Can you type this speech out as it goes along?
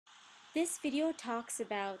This video talks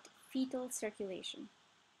about fetal circulation.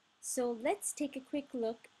 So let's take a quick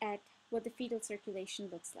look at what the fetal circulation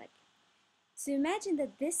looks like. So imagine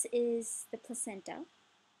that this is the placenta,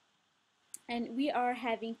 and we are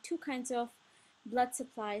having two kinds of blood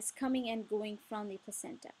supplies coming and going from the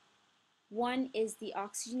placenta. One is the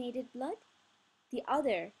oxygenated blood, the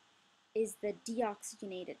other is the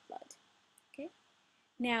deoxygenated blood. Okay?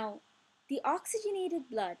 Now, the oxygenated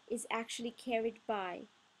blood is actually carried by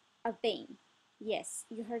a vein. Yes,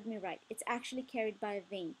 you heard me right. It's actually carried by a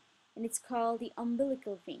vein, and it's called the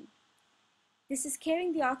umbilical vein. This is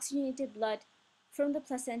carrying the oxygenated blood from the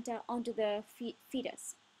placenta onto the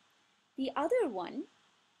fetus. The other one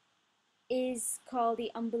is called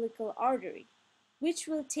the umbilical artery, which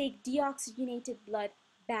will take deoxygenated blood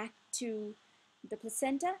back to the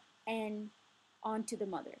placenta and onto the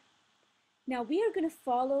mother. Now we are going to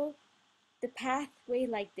follow the pathway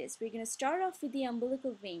like this. We're going to start off with the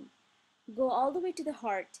umbilical vein, go all the way to the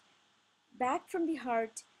heart, back from the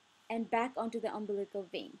heart, and back onto the umbilical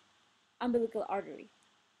vein, umbilical artery.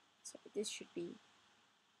 So this should be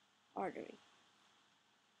artery.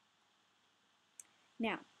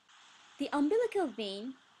 Now, the umbilical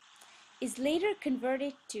vein is later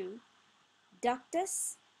converted to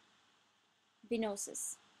ductus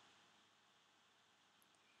venosus.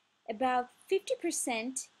 About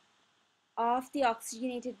 50% of the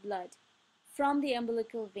oxygenated blood from the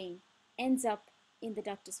umbilical vein ends up in the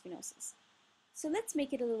ductus venosus. So let's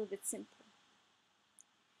make it a little bit simpler.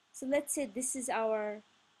 So let's say this is our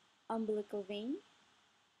umbilical vein,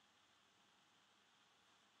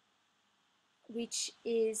 which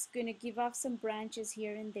is going to give off some branches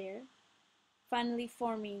here and there, finally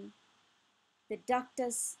forming the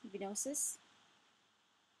ductus venosus,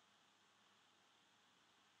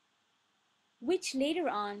 which later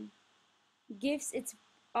on gives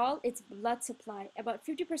all its blood supply, about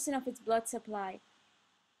 50% of its blood supply,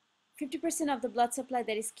 50% of the blood supply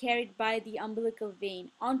that is carried by the umbilical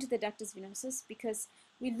vein onto the ductus venosus, because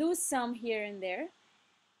we lose some here and there,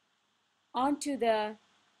 onto the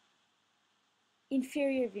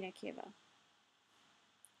inferior vena cava.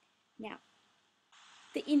 Now,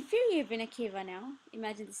 the inferior vena cava now,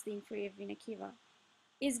 imagine this is the inferior vena cava,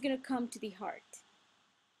 is going to come to the heart.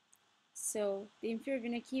 So the inferior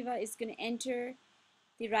vena cava is going to enter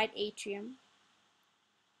the right atrium.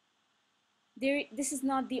 This is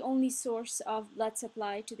not the only source of blood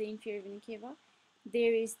supply to the inferior vena cava.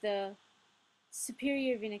 There is the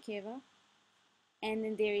superior vena cava, and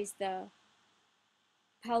then there is the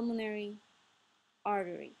pulmonary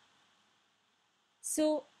artery.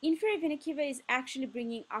 So inferior vena cava is actually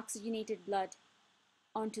bringing oxygenated blood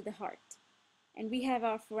onto the heart, and we have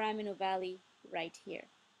our foramen ovale right here.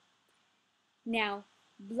 Now,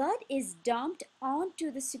 blood is dumped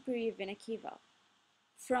onto the superior vena cava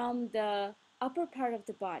from the upper part of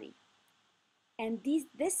the body, and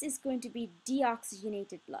this is going to be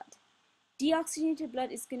deoxygenated blood. Deoxygenated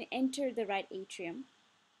blood is going to enter the right atrium,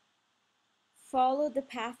 follow the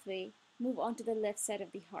pathway, move on to the left side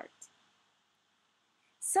of the heart.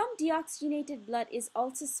 Some deoxygenated blood is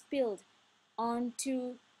also spilled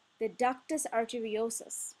onto the ductus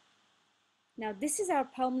arteriosus. Now this is our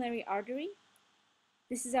pulmonary artery,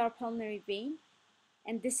 this is our pulmonary vein,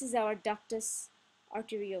 and this is our ductus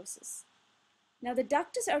arteriosus. Now the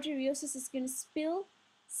ductus arteriosus is going to spill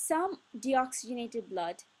some deoxygenated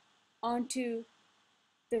blood onto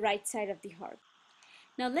the right side of the heart.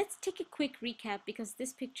 Now let's take a quick recap because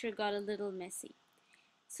this picture got a little messy.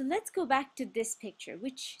 So let's go back to this picture,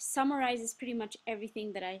 which summarizes pretty much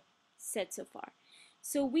everything that I said so far.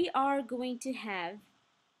 So we are going to have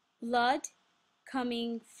blood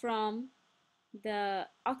coming from the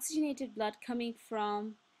oxygenated blood coming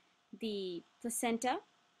from the placenta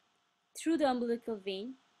through the umbilical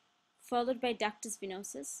vein, followed by ductus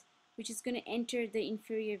venosus, which is going to enter the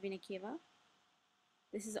inferior vena cava.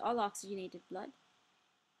 This is all oxygenated blood,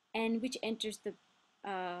 and which enters the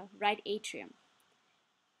right atrium.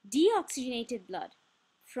 Deoxygenated blood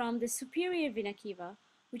from the superior vena cava,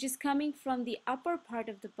 which is coming from the upper part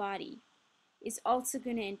of the body, is also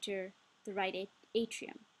going to enter the right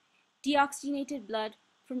atrium. Deoxygenated blood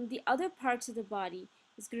from the other parts of the body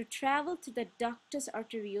is going to travel to the ductus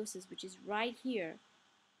arteriosus, which is right here,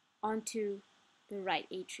 onto the right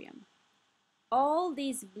atrium. All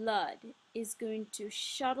this blood is going to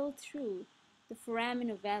shuttle through the foramen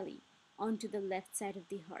ovale onto the left side of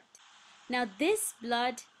the heart. Now this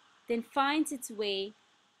blood then finds its way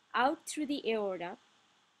out through the aorta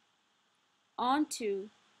onto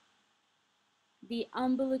the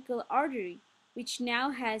umbilical artery, which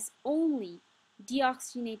now has only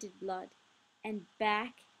deoxygenated blood, and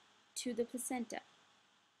back to the placenta.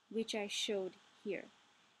 which I showed here.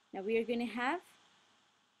 Now we are going to have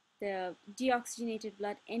the deoxygenated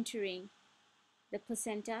blood entering the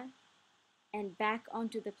placenta and back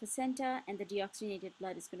onto the placenta, and the deoxygenated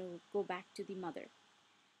blood is going to go back to the mother.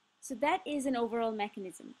 So that is an overall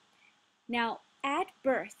mechanism. Now at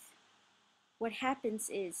birth, what happens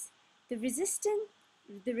is the resistance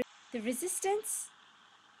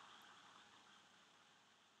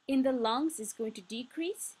in the lungs is going to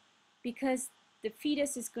decrease because the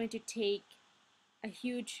fetus is going to take a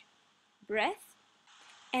huge breath,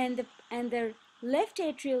 and the left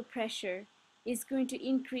atrial pressure is going to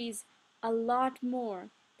increase a lot more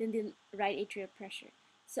than the right atrial pressure.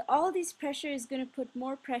 So all this pressure is going to put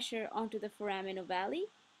more pressure onto the foramen ovale,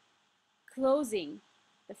 closing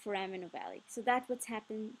the foramen ovale. So that's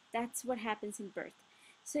what happens in birth.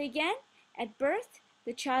 So again, at birth,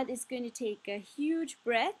 the child is going to take a huge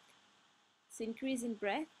breath, so increase in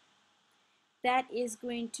breath. That is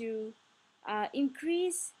going to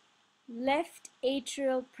increase left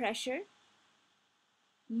atrial pressure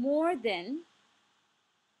more than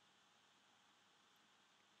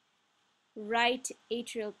right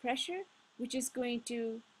atrial pressure, which is going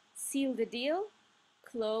to seal the deal,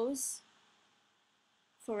 close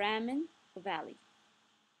foramen ovale.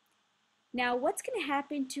 Now, what's going to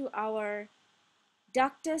happen to our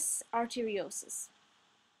ductus arteriosus?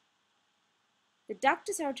 The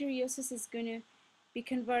ductus arteriosus is going to be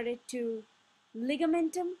converted to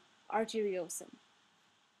ligamentum arteriosum.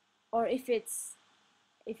 Or if it's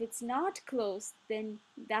not closed, then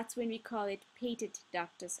that's when we call it patent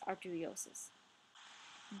ductus arteriosus.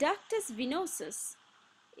 Ductus venosus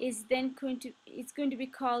is then going to be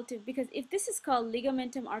called, because if this is called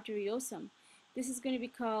ligamentum arteriosum, this is going to be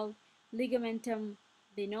called ligamentum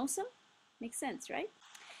venosum. Makes sense, right?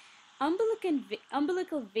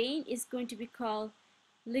 Umbilical vein is going to be called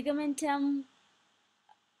ligamentum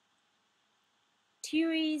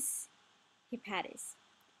teres hepatis.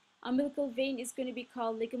 Umbilical vein is going to be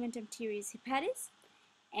called ligamentum teres hepatis,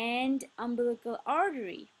 and umbilical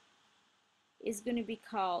artery is going to be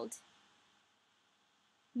called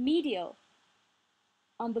medial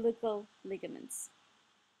umbilical ligaments.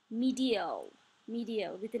 Medial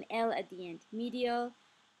with an L at the end. Medial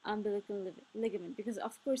umbilical ligament, because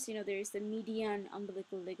of course, you know, there is the median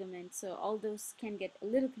umbilical ligament, so all those can get a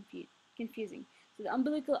little confusing. So the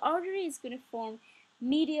umbilical artery is going to form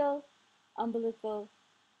medial umbilical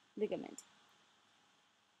ligament.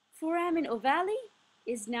 Foramen ovale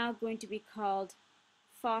is now going to be called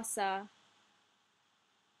fossa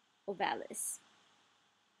ovalis.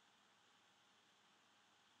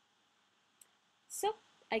 So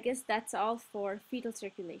I guess that's all for fetal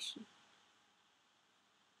circulation.